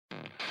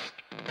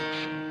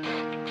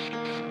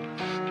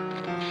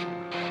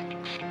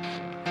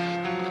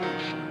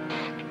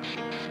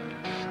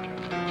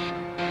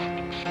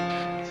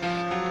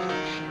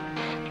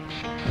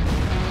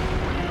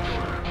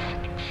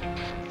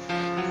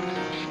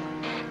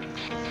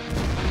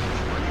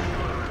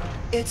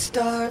It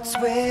starts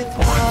with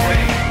one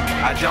thing.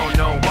 I don't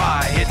know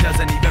why. It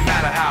doesn't even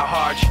matter how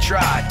hard you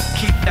try.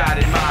 Keep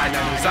that in mind. I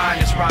designed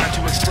this rhyme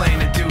to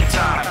explain in due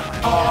time.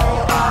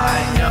 All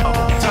I know,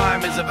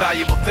 time is a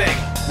valuable thing.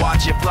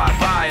 Watch it fly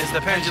by as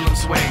the pendulum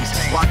swings.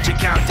 Watch it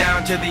count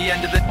down to the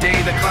end of the day.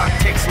 The clock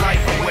takes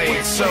life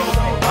away. It's so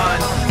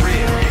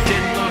unreal.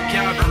 Didn't look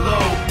out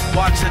below.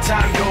 Watch the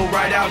time go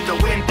right out the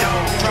window.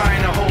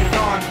 Trying to hold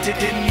on to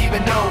didn't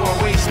even know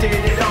I wasted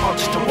it all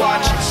just to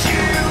watch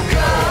you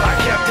go. I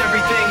kept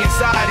everything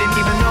inside, and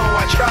even though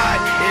I tried,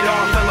 it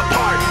all fell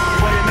apart.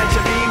 What it meant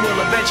to be will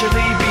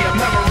eventually be a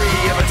memory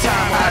of a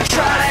time I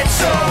tried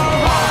so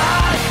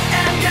hard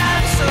and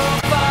got so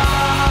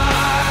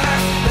far,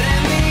 but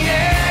in the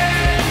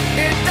end,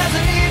 it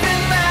doesn't even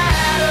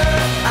matter.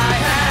 I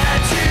had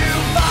to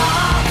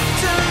fall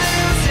to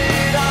lose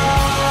it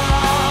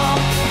all,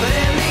 but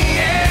in the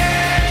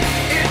end,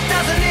 it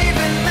doesn't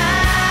even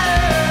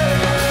matter.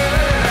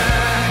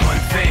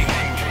 One thing,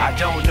 I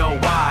don't know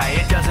why.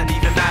 It doesn't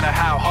even matter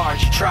how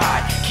hard you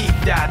try. Keep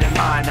that in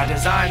mind. I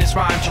designed this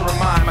rhyme to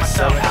remind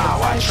myself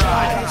how I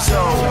tried so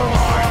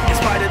hard. In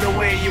spite of the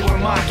way you were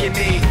mocking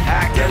me,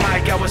 acting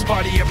like I was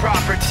part of your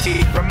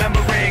property,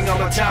 remembering all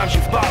the times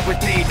you fought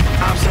with me,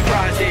 I'm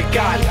surprised it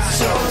got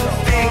so.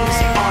 Things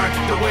aren't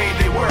the way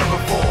they were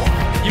before.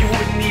 You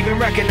wouldn't even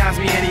recognize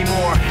me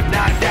anymore.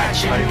 Not that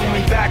you knew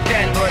me back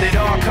then, but it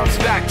all comes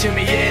back to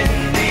me in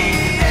the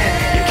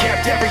end. You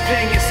kept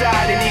everything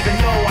inside, and even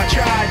though I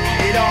tried,